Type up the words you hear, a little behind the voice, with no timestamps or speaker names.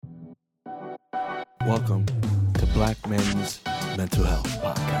Welcome to Black Men's Mental Health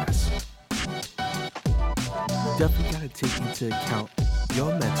Podcast. You definitely got to take into account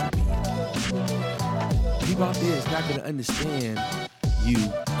your mental being. People out there is not going to understand you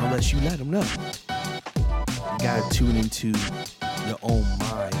unless you let them know. You got to tune into your own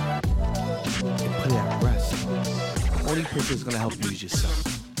mind and put it at rest. The only person that's going to help you is yourself.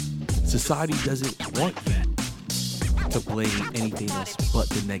 Society doesn't want you to blame anything else but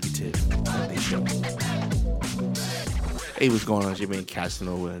the negative that they show. Hey, what's going on? It's your man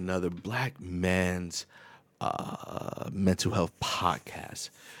Casanova with another Black Man's Mental Health Podcast.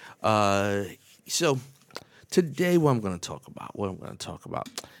 So today what I'm going to talk about,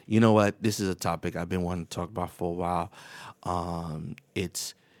 you know what? This is a topic I've been wanting to talk about for a while.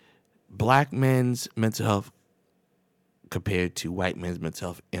 It's Black men's mental health compared to white men's mental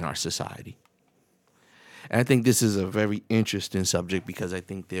health in our society. And I think this is a very interesting subject because I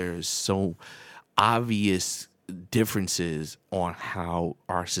think there's so obvious differences on how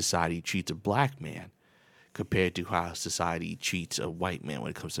our society treats a black man compared to how society treats a white man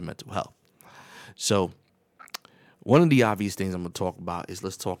when it comes to mental health. So one of the obvious things I'm going to talk about is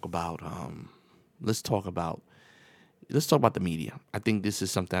let's talk about the media. I think this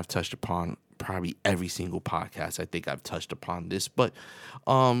is something I've touched upon probably every single podcast. I think I've touched upon this, but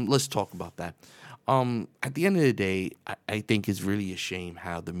let's talk about that. At the end of the day, I think it's really a shame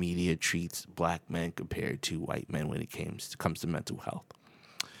how the media treats black men compared to white men when it comes to mental health.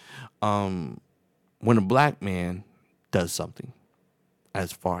 When a black man does something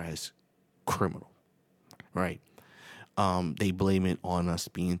as far as criminal, right? They blame it on us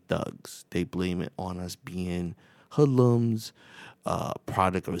being thugs. They blame it on us being hoodlums,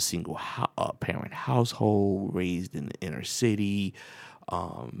 product of a single parent household, raised in the inner city,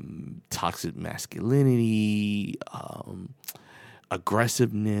 toxic masculinity,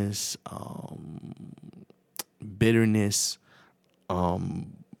 aggressiveness, bitterness,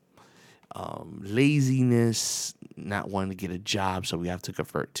 laziness, not wanting to get a job, so we have to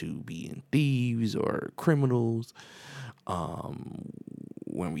convert to being thieves or criminals.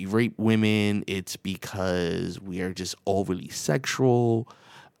 When we rape women, it's because we are just overly sexual.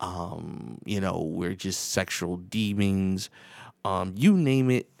 We're just sexual demons. You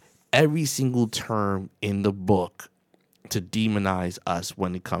name it, every single term in the book to demonize us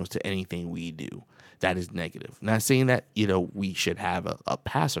when it comes to anything we do that is negative. Not saying that, we should have a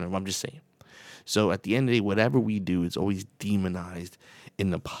pass on it. I'm just saying. So at the end of the day, whatever we do is always demonized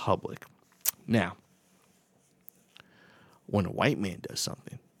in the public. Now, when a white man does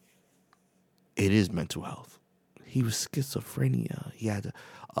something, it is mental health. He was schizophrenia. He had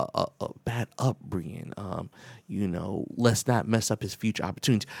a bad upbringing. Let's not mess up his future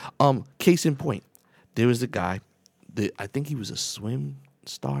opportunities. Case in point, there was a guy that I think he was a swim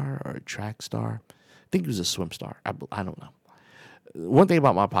star or a track star. I think he was a swim star. I don't know. One thing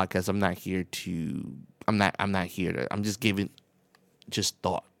about my podcast, I'm not here to. I'm just giving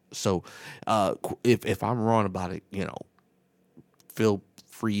thought. So if I'm wrong about it, feel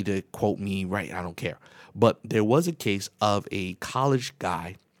free to quote me right. I don't care. But there was a case of a college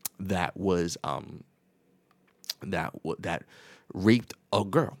guy that was that raped a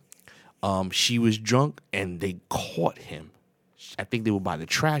girl. She was drunk and they caught him. I think they were by the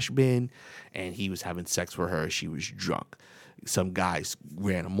trash bin and he was having sex with her. She was drunk. Some guys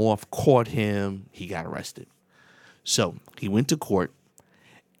ran him off, caught him. He got arrested. So he went to court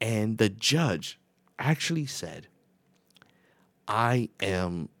and the judge actually said, I'm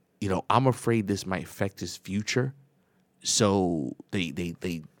afraid this might affect his future. So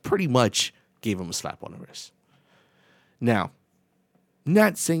they pretty much gave him a slap on the wrist. Now,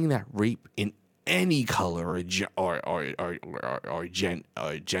 not saying that rape in any color or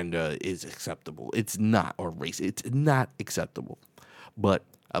gender is acceptable. It's not, or race. It's not acceptable. But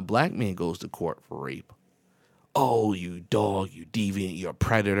a black man goes to court for rape. Oh, you dog, you deviant, you're a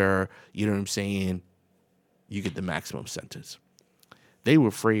predator. You know what I'm saying? You get the maximum sentence. They were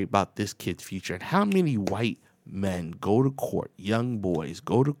afraid about this kid's future. And how many white men go to court, young boys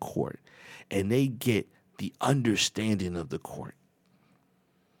go to court, and they get the understanding of the court?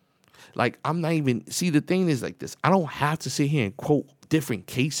 Like, the thing is like this. I don't have to sit here and quote different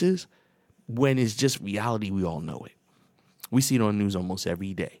cases when it's just reality. We all know it. We see it on the news almost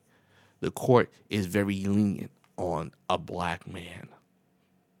every day. The court is very lenient on a black man,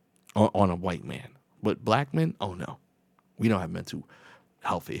 on a white man. But black men, oh no. We don't have mental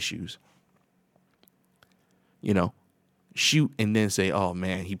health issues. Shoot and then say, oh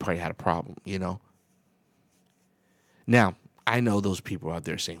man, he probably had a problem, Now, I know those people out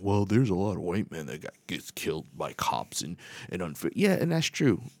there saying, well, there's a lot of white men that gets killed by cops and unfair. Yeah, and that's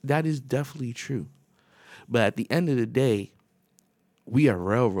true. That is definitely true. But at the end of the day, we are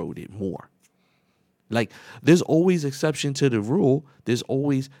railroaded more. Like, there's always exception to the rule. There's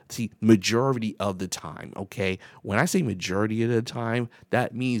always, majority of the time, okay? When I say majority of the time,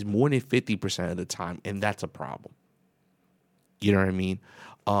 that means more than 50% of the time, and that's a problem. You know what I mean?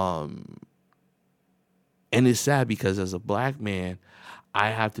 And it's sad because as a black man, I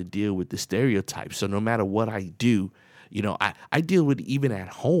have to deal with the stereotypes. So no matter what I do, I deal with even at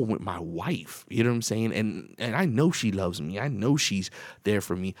home with my wife. You know what I'm saying? And I know she loves me. I know she's there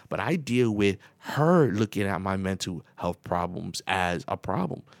for me. But I deal with her looking at my mental health problems as a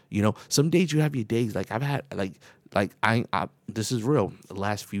problem. Some days you have your days. Like I've had I this is real. The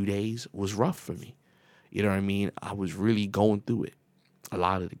last few days was rough for me. You know what I mean? I was really going through it. A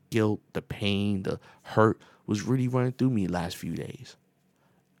lot of the guilt, the pain, the hurt was really running through me the last few days.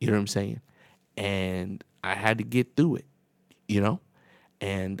 You know what I'm saying? And I had to get through it,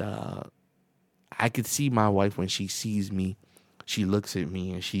 And I could see my wife when she sees me, she looks at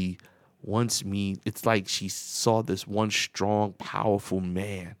me and she wants me. It's like she saw this one strong, powerful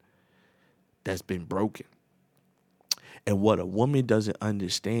man that's been broken. And what a woman doesn't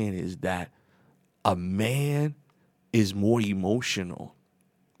understand is that a man is more emotional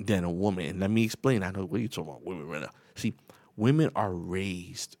than a woman. And let me explain. I know what you're talking about, women right now. See, women are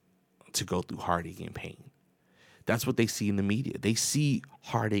raised to go through heartache and pain. That's what they see in the media. They see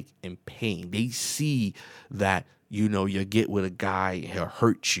heartache and pain. They see that, you get with a guy, he'll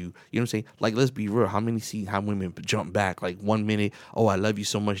hurt you. You know what I'm saying? Like, let's be real. How many see how women jump back? Like 1 minute, oh, I love you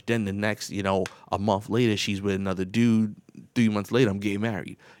so much. Then the next, a month later, she's with another dude. 3 months later, I'm getting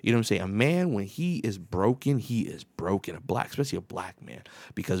married. You know what I'm saying? A man, when he is broken, he is broken. Especially a black man,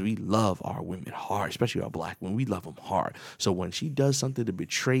 because we love our women hard, especially our black women. We love them hard. So when she does something to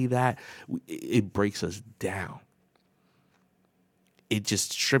betray that, it breaks us down. It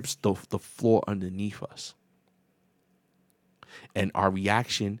just strips the floor underneath us. And our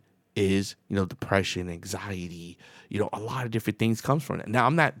reaction is, depression, anxiety, a lot of different things comes from it. Now,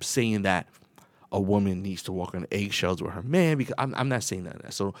 I'm not saying that a woman needs to walk on eggshells with her man, because I'm not saying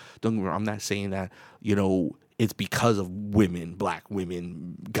that. So don't get me wrong, I'm not saying that, it's because of women, black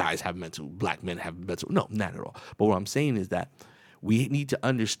women, guys have mental, black men have mental. No, not at all. But what I'm saying is that we need to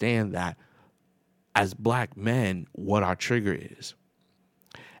understand that as black men, what our trigger is.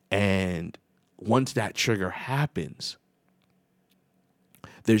 And once that trigger happens,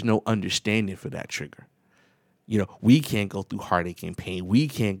 there's no understanding for that trigger. We can't go through heartache and pain. We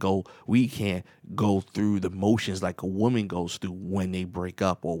can't go through the motions like a woman goes through when they break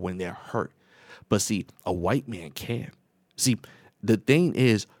up or when they're hurt. But see, a white man can. See, the thing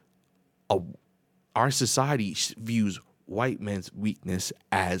is, our society views white men's weakness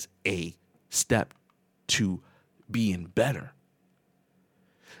as a step to being better.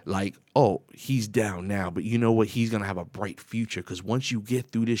 Like, oh, he's down now, but you know what? He's going to have a bright future because once you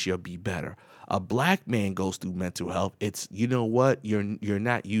get through this, you'll be better. A black man goes through mental health. It's, you know what? You're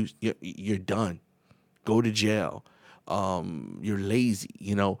not used. You're done. Go to jail. You're lazy.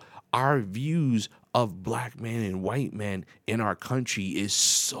 Our views of black men and white men in our country is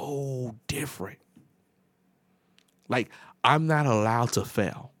so different. Like, I'm not allowed to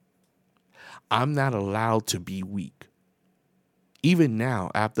fail. I'm not allowed to be weak. Even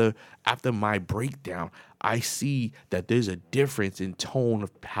now, after my breakdown, I see that there's a difference in tone of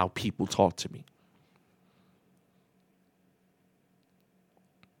how people talk to me.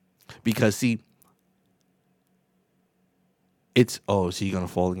 Because, see, it's, oh, is he going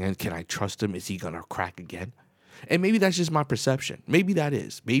to fall again? Can I trust him? Is he going to crack again? And maybe that's just my perception. Maybe that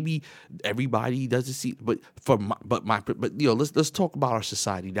is. Maybe everybody doesn't see. But let's talk about our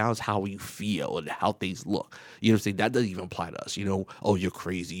society. Now is how we feel and how things look. You know what I'm saying? That doesn't even apply to us. Oh, you're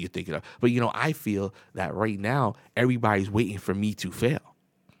crazy. You're thinking of. But I feel that right now everybody's waiting for me to fail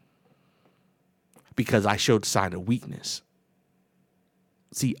because I showed sign of weakness.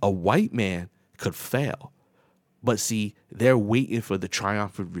 See, a white man could fail, but see, they're waiting for the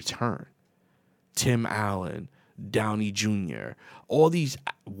triumphant return. Tim Allen, Downey Jr., all these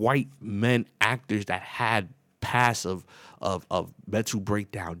white men actors that had past of mental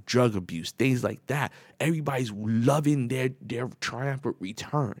breakdown, drug abuse, things like that. Everybody's loving their triumphant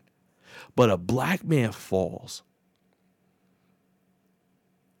return. But a black man falls.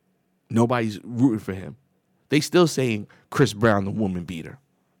 Nobody's rooting for him. They still saying Chris Brown, the woman beater.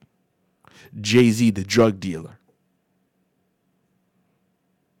 Jay-Z, the drug dealer.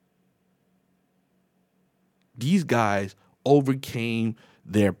 These guys overcame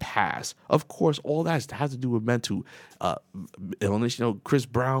their past. Of course, all that has to do with mental illness. Chris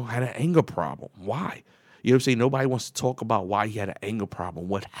Brown had an anger problem. Why? You know what I'm saying? Nobody wants to talk about why he had an anger problem,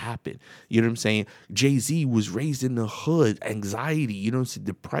 what happened. You know what I'm saying? Jay-Z was raised in the hood, anxiety, you know what I'm saying,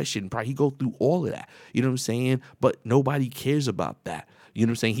 depression, probably he go through all of that. You know what I'm saying? But nobody cares about that. You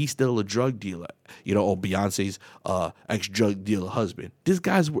know what I'm saying? He's still a drug dealer, you know, or Beyonce's ex-drug dealer husband. This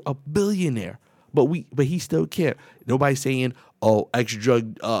guy's a billionaire, but he still care. Nobody's saying, oh,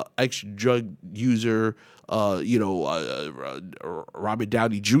 ex-drug user, Robert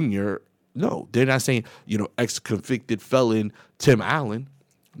Downey Jr. No, they're not saying, you know, ex-convicted felon Tim Allen.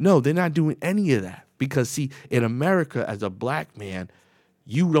 No, they're not doing any of that. Because, see, in America, as a black man,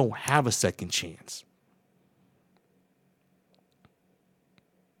 you don't have a second chance.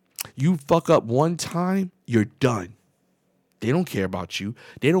 You fuck up one time, you're done. They don't care about you.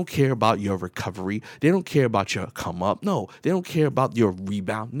 They don't care about your recovery. They don't care about your come up. No, they don't care about your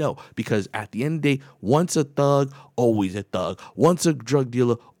rebound. No, because at the end of the day, once a thug, always a thug. Once a drug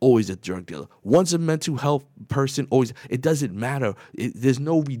dealer, always a drug dealer. Once a mental health person, always. It doesn't matter. There's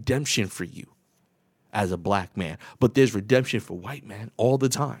no redemption for you as a black man, but there's redemption for white man all the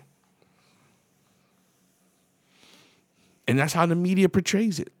time. And that's how the media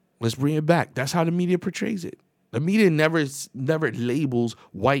portrays it. Let's bring it back. That's how the media portrays it. The media never labels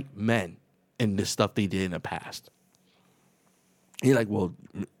white men in the stuff they did in the past. You're like, well,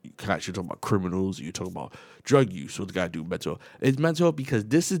 gosh, you're talking about criminals, you're talking about drug use, what the guy do mental health. It's mental health because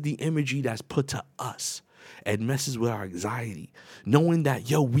this is the imagery that's put to us and messes with our anxiety, knowing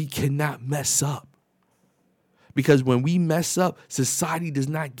that, yo, we cannot mess up. Because when we mess up, society does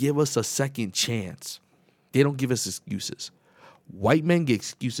not give us a second chance. They don't give us excuses. White men get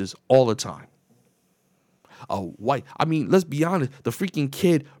excuses all the time. Let's be honest, the freaking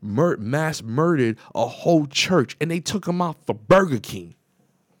kid mass murdered a whole church and they took him out for Burger King.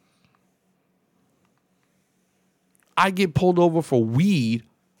 I get pulled over for weed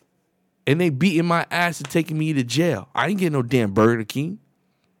and they beating my ass and taking me to jail. I ain't getting no damn Burger King.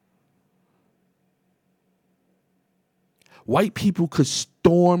 White people could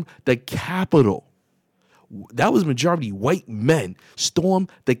storm the Capitol. That was majority white men storm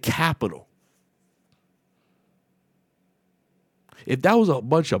the Capitol. If that was a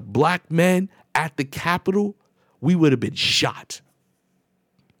bunch of black men at the Capitol, we would have been shot.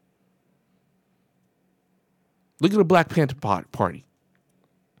 Look at the Black Panther Party.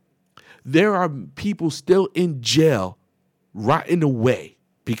 There are people still in jail rotting away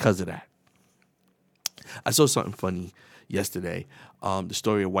because of that. I saw something funny yesterday. The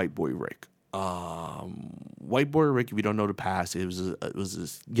story of White Boy Rick. White Boy Rick, if you don't know the past, it was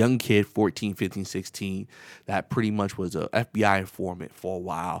this young kid, 14, 15, 16, that pretty much was a FBI informant for a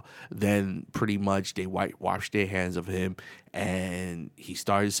while. Then pretty much they washed their hands of him and he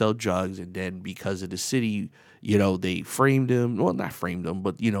started to sell drugs. And then because of the city, you know, they framed him. Well, not framed him,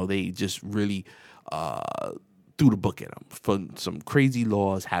 but, you know, they just really threw the book at him for some crazy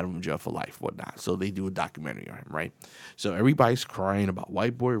laws, had him in jail for life, whatnot. So they do a documentary on him, right? So everybody's crying about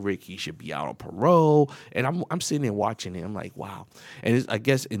White Boy Rick. He should be out on parole. And I'm sitting there watching it. I'm like, wow. And I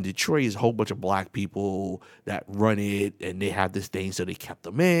guess in Detroit, there's a whole bunch of black people that run it, and they have this thing, so they kept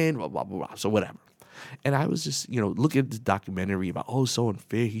them in, blah, blah, blah, blah. So whatever. And I was just, you know, looking at this documentary about, oh, so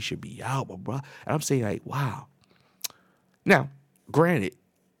unfair, he should be out, blah, blah. And I'm saying, like, wow. Now, granted,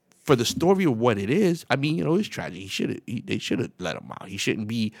 for the story of what it is, I mean, you know, it's tragic. They should have let him out. He shouldn't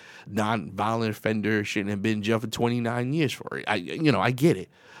be non-violent offender. Shouldn't have been in jail for 29 years for it. I get it.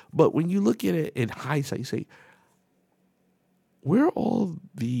 But when you look at it in hindsight, you say, where are all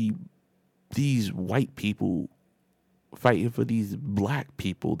these white people fighting for these black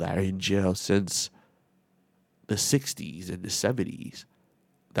people that are in jail since the 60s and the 70s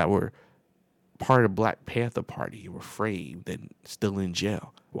that were part of Black Panther Party, were framed and still in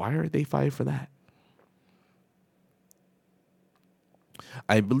jail? Why are they fighting for that?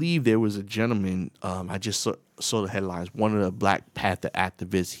 I believe there was a gentleman, I just saw the headlines, one of the Black Panther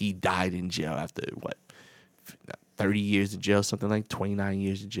activists, he died in jail after, 30 years in jail, something like 29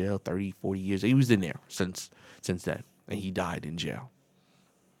 years in jail, 30, 40 years. He was in there since then, and he died in jail.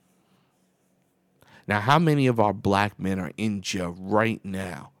 Now, how many of our black men are in jail right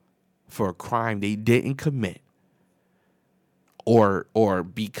now for a crime they didn't commit? Or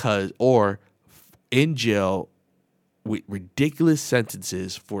in jail with ridiculous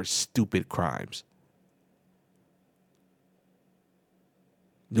sentences for stupid crimes?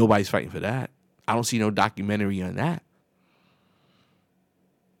 Nobody's fighting for that. I don't see no documentary on that.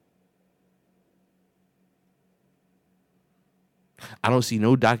 I don't see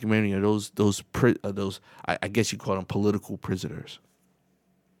no documentary on those I guess you call them political prisoners.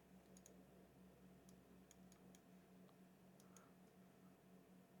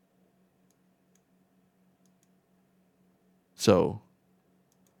 So,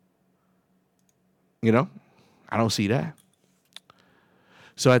 I don't see that.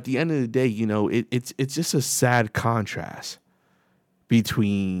 So at the end of the day, it's just a sad contrast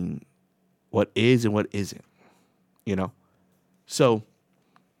between what is and what isn't, So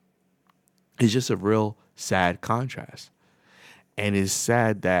it's just a real sad contrast. And it's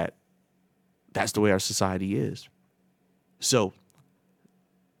sad that that's the way our society is. So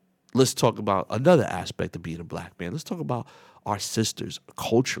let's talk about another aspect of being a black man. Let's talk about our sisters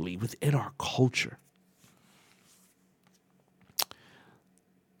culturally within our culture.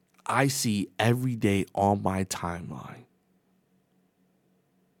 I see every day on my timeline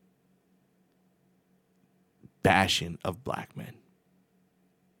bashing of black men.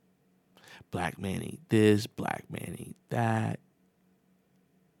 Black man ain't this, black man ain't that.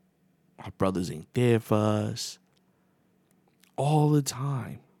 Our brothers ain't there for us. All the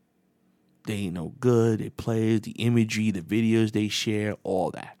time. They ain't no good. They play the imagery, the videos they share,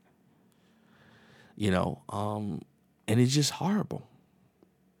 all that. And it's just horrible.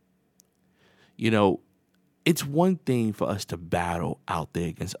 It's one thing for us to battle out there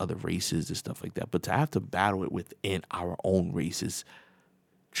against other races and stuff like that, but to have to battle it within our own race is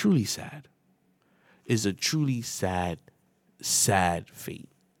truly sad. It's a truly sad, sad fate.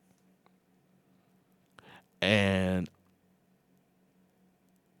 And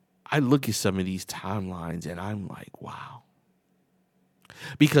I look at some of these timelines and I'm like, wow.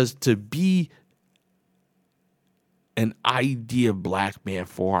 Because to be an ideal black man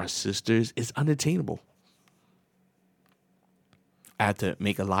for our sisters is unattainable. I have to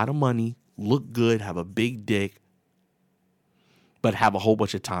make a lot of money, look good, have a big dick, but have a whole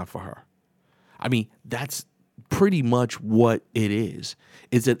bunch of time for her. I mean, that's pretty much what it is.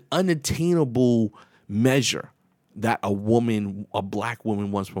 It's an unattainable measure that a black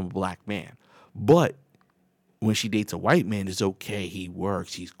woman wants from a black man. But when she dates a white man, it's okay. He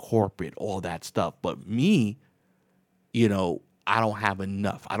works, he's corporate, all that stuff. But me, I don't have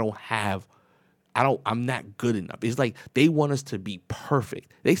enough. I'm not good enough. It's like they want us to be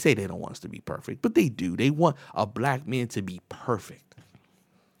perfect. They say they don't want us to be perfect, but they do. They want a black man to be perfect.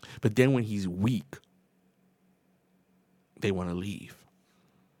 But then when he's weak, they want to leave.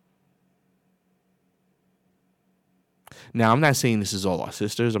 Now, I'm not saying this is all our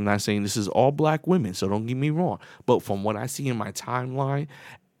sisters. I'm not saying this is all black women, so don't get me wrong. But from what I see in my timeline,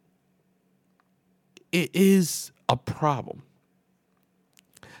 it is a problem.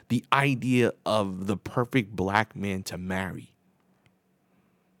 The idea of the perfect black man to marry.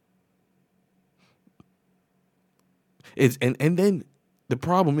 And then the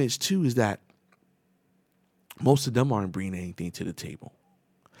problem is, too, is that most of them aren't bringing anything to the table.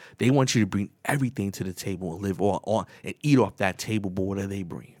 They want you to bring everything to the table and live on and eat off that table, but what are they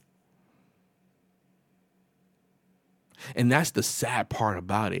bringing? And that's the sad part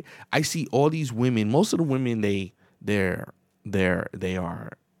about it. I see all these women, most of the women, they are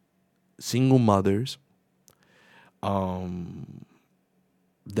single mothers that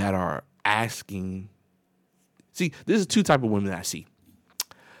are asking. See, this is two type of women that I see.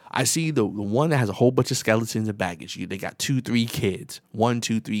 I see the one that has a whole bunch of skeletons and baggage. They got 2-3 kids,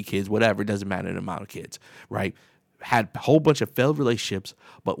 1-2-3 kids, whatever. It doesn't matter the amount of kids, right? Had a whole bunch of failed relationships,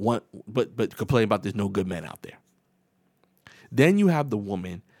 but complain about there's no good men out there. Then you have the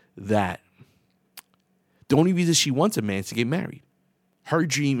woman that the only reason she wants a man is to get married. Her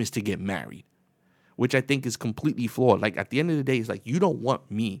dream is to get married, which I think is completely flawed. Like at the end of the day, it's like, you don't want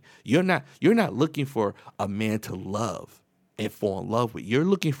me. You're not looking for a man to love and fall in love with. You're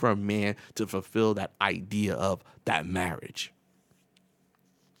looking for a man to fulfill that idea of that marriage.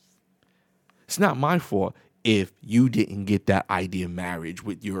 It's not my fault if you didn't get that idea of marriage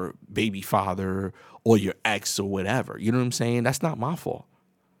with your baby father or your ex or whatever. You know what I'm saying? That's not my fault.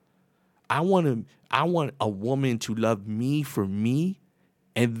 I want a woman to love me for me,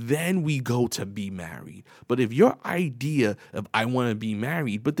 and then we go to be married. But if your idea of I want to be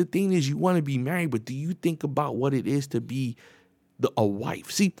married, but the thing is you want to be married, but do you think about what it is to be a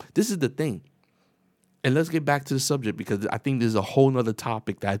wife? See, this is the thing. And let's get back to the subject, because I think there's a whole nother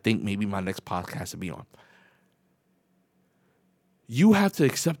topic that I think maybe my next podcast will be on. You have to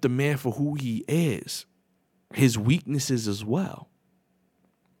accept the man for who he is, his weaknesses as well.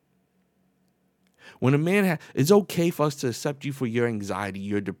 When a man it's okay for us to accept you for your anxiety,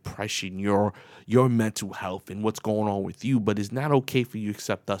 your depression, your mental health and what's going on with you, but it's not okay for you to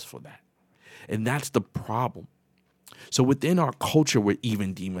accept us for that. And that's the problem. So within our culture, we're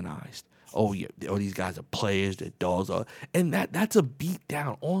even demonized. Oh yeah, these guys are players, they're dogs, and that's a beat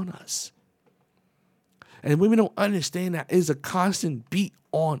down on us. And women don't understand that it's a constant beat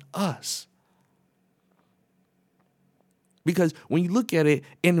on us. Because when you look at it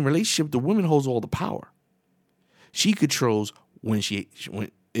in a relationship, the woman holds all the power. She controls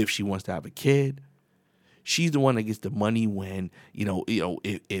if she wants to have a kid. She's the one that gets the money when,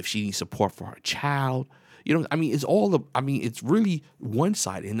 if she needs support for her child. It's really one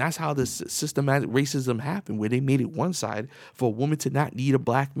side. And that's how this systematic racism happened, where they made it one side for a woman to not need a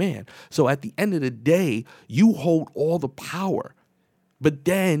black man. So at the end of the day, you hold all the power. But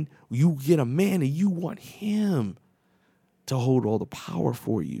then you get a man and you want him to hold all the power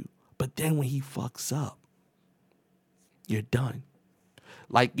for you. But then when he fucks up, you're done.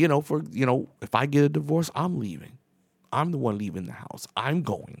 Like, if I get a divorce, I'm leaving. I'm the one leaving the house. I'm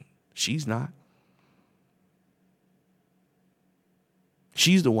going. She's not.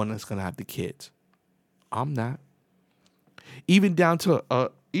 She's the one that's going to have the kids. I'm not. Even down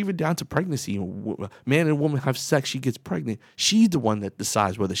to pregnancy. Man and woman have sex, she gets pregnant. She's the one that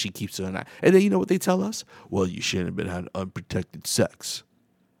decides whether she keeps it or not. And then you know what they tell us? Well, you shouldn't have been having unprotected sex.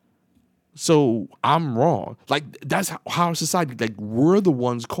 So I'm wrong. Like, that's how our society, like, we're the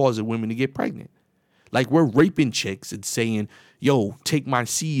ones causing women to get pregnant. Like, we're raping chicks and saying, yo, take my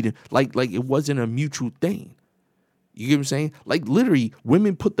seed. Like it wasn't a mutual thing. You get what I'm saying? Like, literally,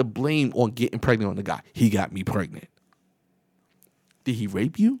 women put the blame on getting pregnant on the guy. He got me pregnant. Did he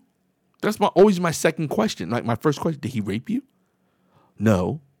rape you? That's always my second question. Like, my first question, did he rape you?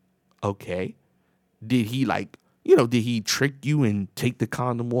 No. Okay. Did he, did he trick you and take the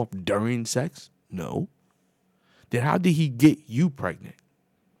condom off during sex? No. Then how did he get you pregnant?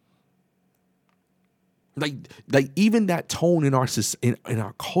 Like even that tone in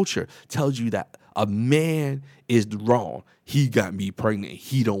our culture tells you that a man is wrong. He got me pregnant.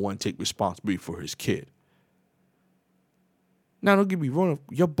 He don't want to take responsibility for his kid. Now, don't get me wrong.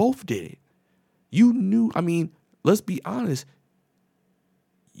 You both did it. You knew. Let's be honest.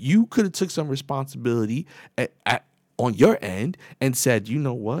 You could have took some responsibility on your end and said, you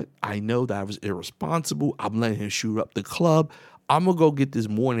know what? I know that I was irresponsible. I'm letting him shoot up the club. I'm going to go get this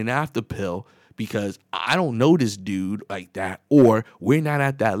morning after pill because I don't know this dude like that, or we're not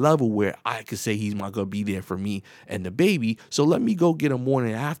at that level where I could say he's not going to be there for me and the baby. So let me go get a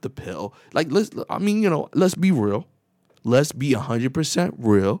morning after pill. Let's be real. Let's be 100%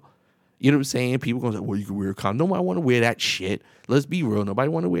 real. You know what I'm saying? People going to say, well, you can wear a condom. Nobody want to wear that shit. Let's be real. Nobody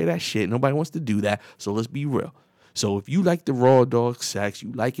want to wear that shit. Nobody wants to do that. So let's be real. So if you like the raw dog sex,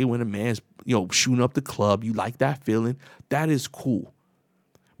 you like it when a man's, shooting up the club, you like that feeling, that is cool.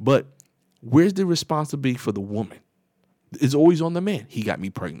 But where's the responsibility for the woman? It's always on the man. He got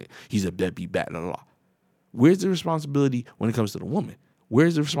me pregnant. He's a deadbeat, blah, blah, blah. Where's the responsibility when it comes to the woman?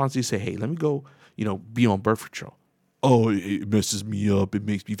 Where's the responsibility to say, hey, let me go, be on birth control? Oh, it messes me up. It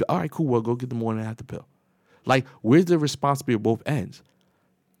makes me feel, all right, cool. Well, go get the morning after pill. Like, where's the responsibility of both ends?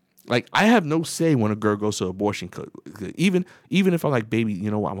 Like, I have no say when a girl goes to abortion clinic. Even if I'm like, baby, I'm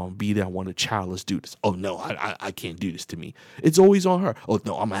going to be there. I want a child. Let's do this. Oh, no, I can't do this to me. It's always on her. Oh,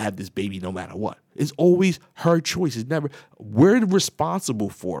 no, I'm going to have this baby no matter what. It's always her choice. It's never, we're responsible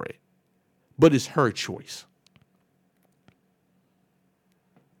for it, but it's her choice.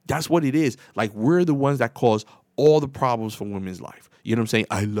 That's what it is. Like, we're the ones that cause all the problems for women's life. You know what I'm saying?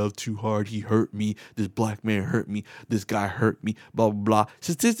 I love too hard. He hurt me. This black man hurt me. This guy hurt me. Blah, blah, blah.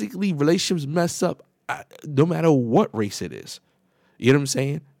 Statistically, relationships mess up no matter what race it is. You know what I'm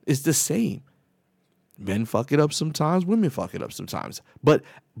saying? It's the same. Men fuck it up sometimes. Women fuck it up sometimes. But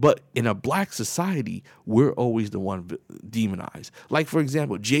in a black society, we're always the one demonized. Like, for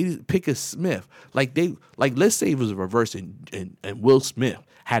example, Jada Pinkett Smith. Let's say it was a reverse and Will Smith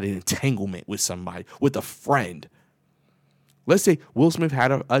had an entanglement with somebody, with a friend. Let's say Will Smith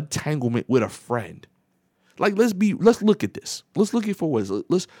had an entanglement with a friend. Like, let's look at this. Let's look at for what is.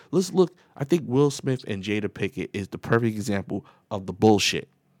 Let's look. I think Will Smith and Jada Pinkett is the perfect example of the bullshit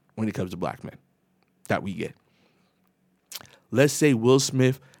when it comes to black men that we get. Let's say Will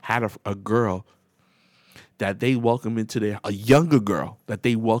Smith had a girl that they welcomed into a younger girl that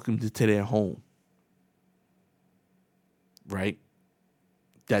they welcomed into their home. Right?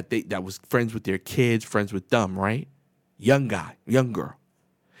 That was friends with their kids, friends with them, right? Young guy, young girl.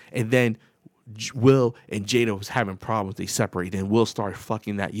 And then Will and Jada was having problems. They separated. And Will started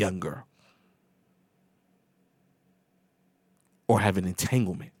fucking that young girl. Or have an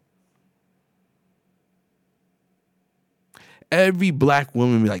entanglement. Every black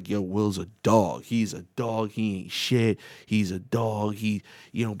woman be like, yo, Will's a dog. He's a dog. He ain't shit. He's a dog. He,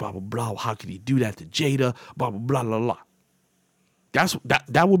 blah, blah, blah. How could he do that to Jada? Blah, blah, blah, blah, blah.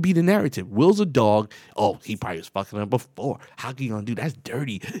 That would be the narrative. Will's a dog. Oh, he probably was fucking her before. How can you gonna do that? That's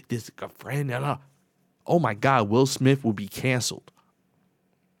dirty. This is a friend. Blah, blah. Oh my God, Will Smith will be canceled.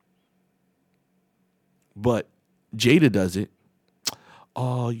 But Jada does it.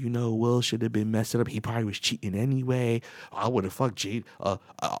 Oh, Will should have been messing up. He probably was cheating anyway. I would have fucked Jade.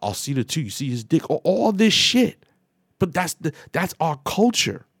 I'll see the two. You see his dick. All this shit. But that's our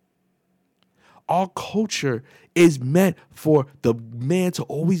culture. Our culture is meant for the man to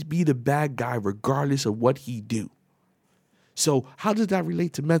always be the bad guy regardless of what he do. So how does that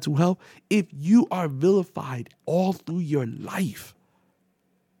relate to mental health? If you are vilified all through your life,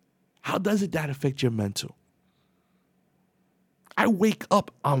 how does that affect your mental? I wake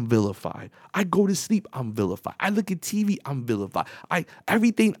up, I'm vilified. I go to sleep, I'm vilified. I look at TV, I'm vilified.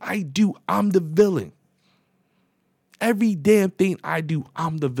 Everything I do, I'm the villain. Every damn thing I do,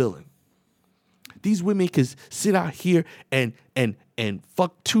 I'm the villain. These women can sit out here and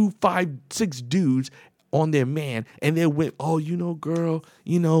fuck 2, 5, 6 dudes on their man, and they went, oh, girl,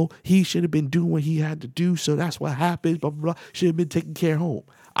 he should have been doing what he had to do, so that's what happened, blah, blah, blah. Should have been taken care of home.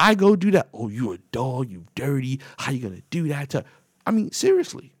 I go do that. Oh, you a dog, you dirty. How you going to do that?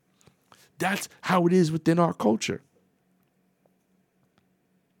 Seriously. That's how it is within our culture.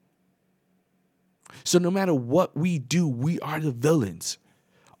 So no matter what we do, we are the villains.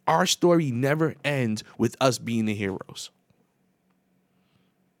 Our story never ends with us being the heroes.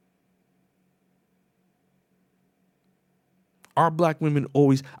 Our black women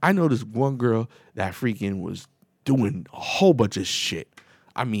always, I know this one girl that freaking was doing a whole bunch of shit.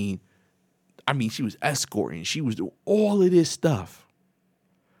 I mean, she was escorting. She was doing all of this stuff.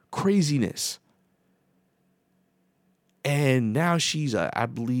 Craziness. And now she's, I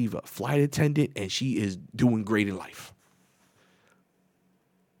believe, a flight attendant, and she is doing great in life.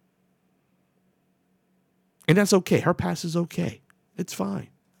 And that's okay. Her past is okay. It's fine.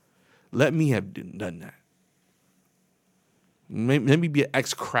 Let me have done that. Let me be an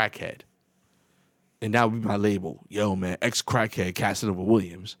ex-crackhead. And that would be my label. Yo, man, ex-crackhead Casanova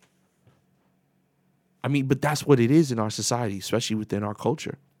Williams. But that's what it is in our society, especially within our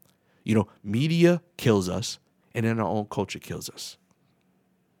culture. Media kills us, and then our own culture kills us.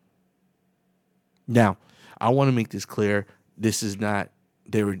 Now, I want to make this clear. This is not,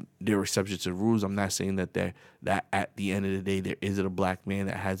 they were subject to rules. I'm not saying that at the end of the day, there isn't a black man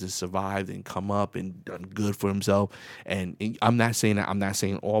that hasn't survived and come up and done good for himself. And I'm not saying that. I'm not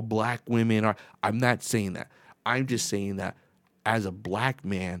saying all black women are. I'm not saying that. I'm just saying that as a black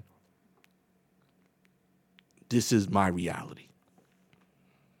man, this is my reality.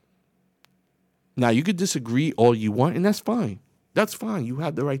 Now, you could disagree all you want, and that's fine. That's fine. You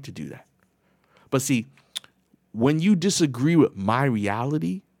have the right to do that. But see, when you disagree with my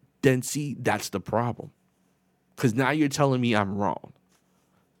reality, then see, that's the problem. Because now you're telling me I'm wrong.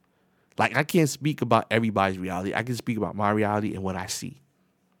 Like, I can't speak about everybody's reality. I can speak about my reality and what I see.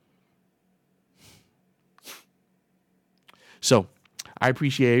 So, I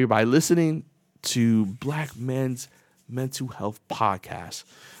appreciate everybody listening to Black Men's Mental Health Podcast.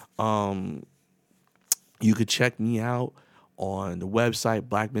 You could check me out on the website,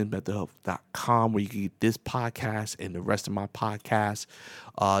 blackmensmentalhealth.com, where you can get this podcast and the rest of my podcasts.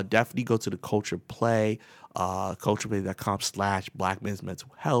 Definitely go to the Culture Play,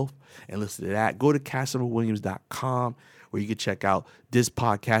 cultureplay.com/blackmensmentalhealth, and listen to that. Go to CasanovWilliams.com, where you can check out this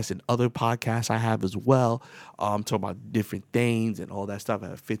podcast and other podcasts I have as well. Talking about different things and all that stuff. I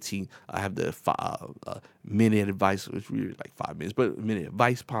have the minute advice, which we were like 5 minutes, but minute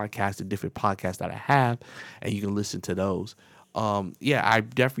advice podcast and different podcasts that I have, and you can listen to those. I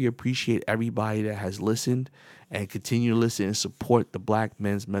definitely appreciate everybody that has listened and continue to listen and support the Black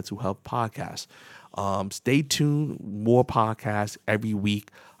Men's Mental Health Podcast. Stay tuned. More podcasts every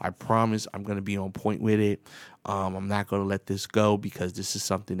week. I promise I'm going to be on point with it. I'm not going to let this go because this is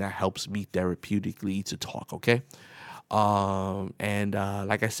something that helps me therapeutically to talk, okay?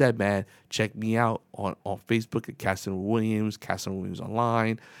 Like I said, man, check me out on Facebook at Casanova Williams, Casanova Williams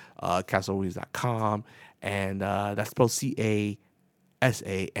Online, CasanovaWilliams.com, and that's spelled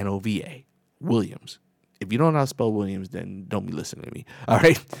CASANOVA, Williams. If you don't know how to spell Williams, then don't be listening to me. All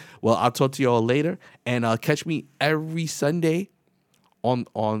right? Well, I'll talk to you all later, and catch me every Sunday on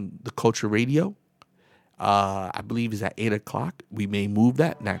the Culture Radio. I believe it's at 8 o'clock. We may move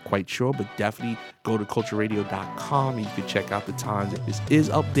that, not quite sure, but definitely go to cultureradio.com and you can check out the times. If this is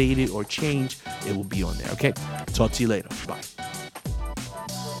updated or changed, it will be on there, okay? Talk to you later. Bye.